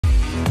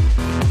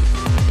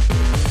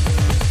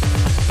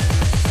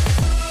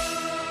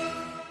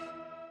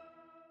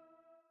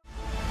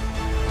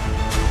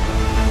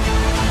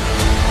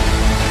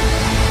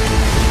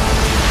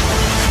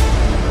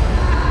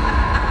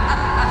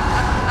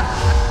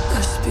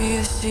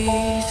a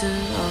season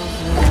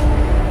of the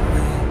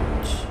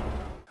witch.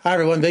 Hi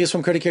everyone, Vegas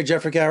from Critic here,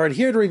 Jeffrey Howard,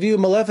 here to review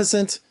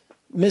Maleficent,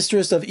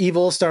 Mistress of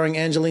Evil, starring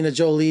Angelina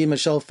Jolie,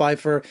 Michelle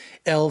Pfeiffer,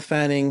 Elle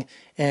Fanning,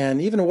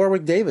 and even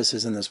Warwick Davis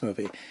is in this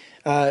movie.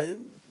 I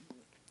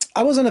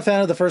wasn't a fan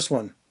of the first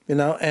one, you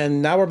know,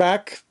 and now we're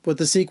back with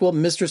the sequel,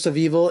 Mistress of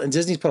Evil, and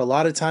Disney's put a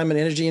lot of time and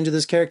energy into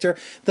this character.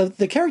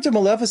 The character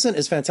Maleficent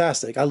is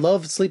fantastic. I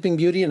love Sleeping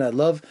Beauty, and I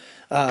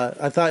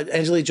thought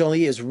Angelina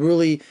Jolie is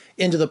really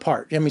into the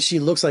part. I mean, she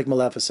looks like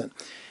Maleficent.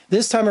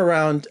 This time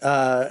around,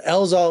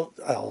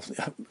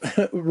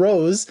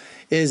 Rose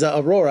is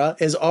Aurora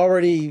is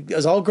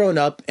all grown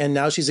up, and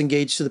now she's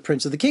engaged to the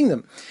Prince of the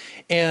Kingdom.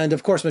 And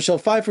of course, Michelle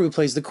Pfeiffer, who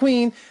plays the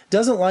Queen,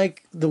 doesn't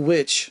like the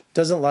witch,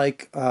 doesn't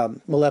like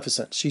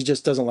Maleficent. She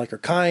just doesn't like her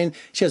kind.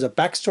 She has a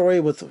backstory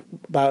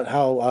about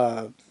how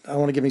I don't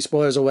want to give any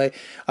spoilers away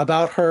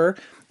about her.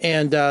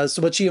 And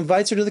but she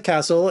invites her to the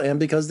castle, and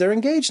because they're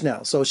engaged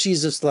now, so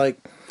she's just like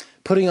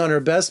putting on her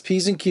best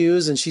P's and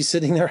Q's, and she's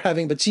sitting there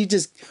but she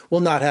just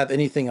will not have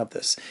anything of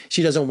this.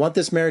 She doesn't want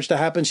this marriage to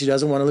happen. She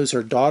doesn't want to lose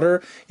her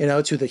daughter, you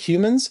know, to the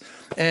humans.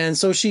 And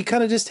so she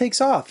kind of just takes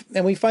off.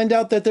 And we find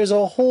out that there's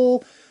a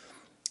whole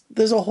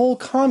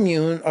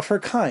commune of her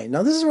kind.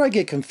 Now, this is where I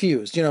get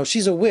confused. You know,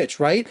 she's a witch,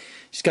 right?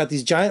 She's got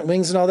these giant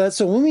wings and all that.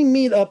 So when we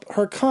meet up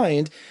her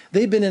kind,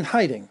 they've been in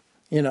hiding.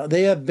 You know,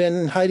 they have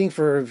been hiding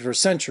for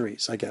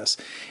centuries, I guess.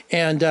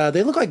 And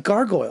they look like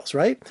gargoyles,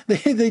 right? They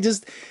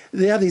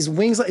have these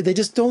wings. They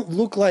just don't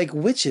look like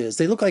witches.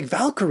 They look like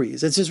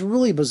Valkyries. It's just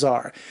really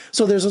bizarre.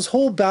 So there's this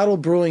whole battle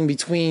brewing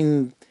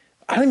between,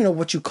 I don't even know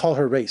what you call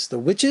her race, the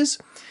witches,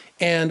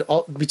 and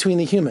between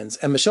the humans.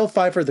 And Michelle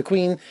Pfeiffer, the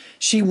Queen,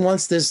 she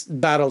wants this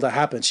battle to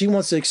happen. She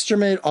wants to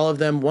exterminate all of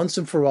them once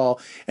and for all.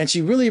 And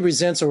she really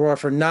resents Aurora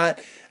for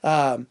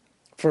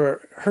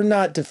her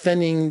not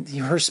defending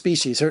her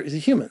species, the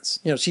humans.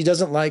 You know, she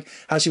doesn't like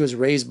how she was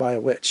raised by a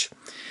witch.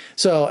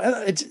 So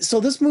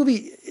this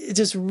movie, it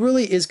just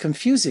really is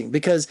confusing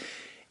because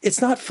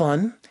it's not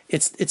fun.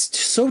 It's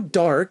so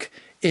dark.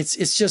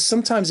 It's just,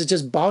 sometimes it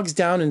just bogs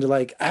down into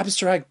like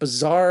abstract,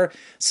 bizarre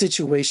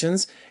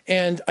situations.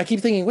 And I keep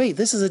thinking, wait,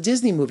 this is a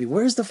Disney movie.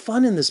 Where's the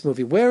fun in this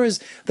movie? Where is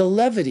the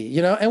levity, you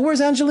know? And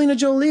where's Angelina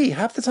Jolie?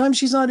 Half the time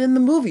she's not in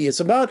the movie. It's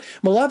about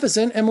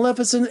Maleficent, and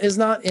Maleficent is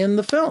not in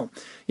the film,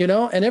 you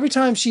know? And every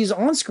time she's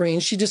on screen,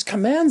 she just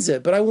commands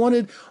it. But I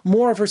wanted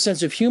more of her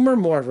sense of humor,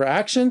 more of her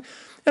action.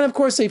 And of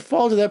course, they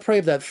fall to that prey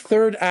of that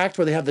third act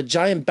where they have the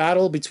giant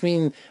battle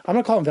between, I'm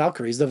going to call them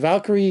Valkyries, the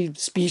Valkyrie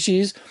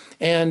species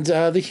and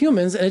the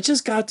humans. And it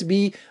just got to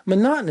be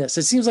monotonous.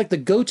 It seems like the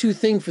go-to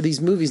thing for these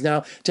movies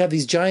now to have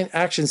these giant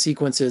action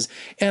sequences.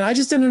 And I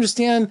just didn't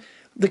understand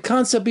the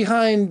concept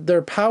behind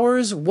their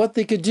powers, what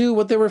they could do,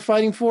 what they were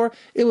fighting for.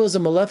 It was a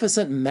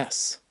Maleficent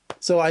mess.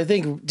 So I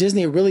think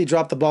Disney really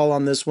dropped the ball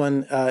on this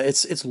one.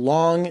 It's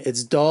long,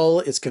 it's dull,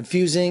 it's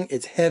confusing,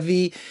 it's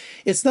heavy.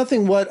 It's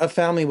nothing what a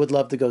family would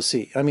love to go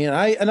see. I mean,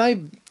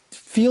 I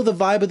feel the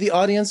vibe of the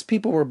audience.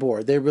 People were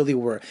bored. They really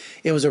were.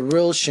 It was a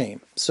real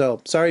shame.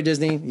 So sorry,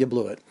 Disney, you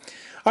blew it.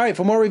 All right,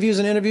 for more reviews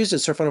and interviews,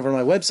 just surf on over to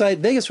my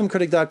website,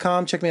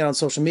 vegasfromcritic.com. Check me out on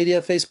social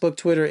media, Facebook,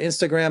 Twitter,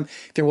 Instagram.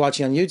 If you're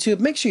watching on YouTube,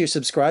 make sure you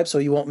subscribe so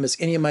you won't miss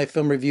any of my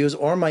film reviews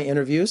or my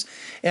interviews.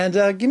 And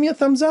give me a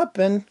thumbs up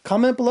and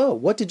comment below.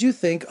 What did you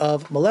think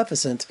of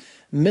Maleficent,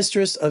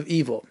 Mistress of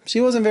Evil?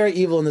 She wasn't very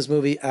evil in this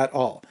movie at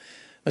all.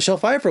 Michelle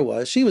Pfeiffer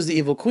was. She was the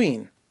evil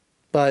queen.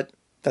 But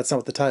that's not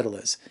what the title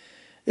is.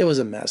 It was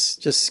a mess.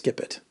 Just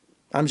skip it.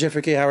 I'm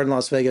Jeffrey K. Howard in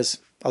Las Vegas.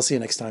 I'll see you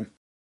next time.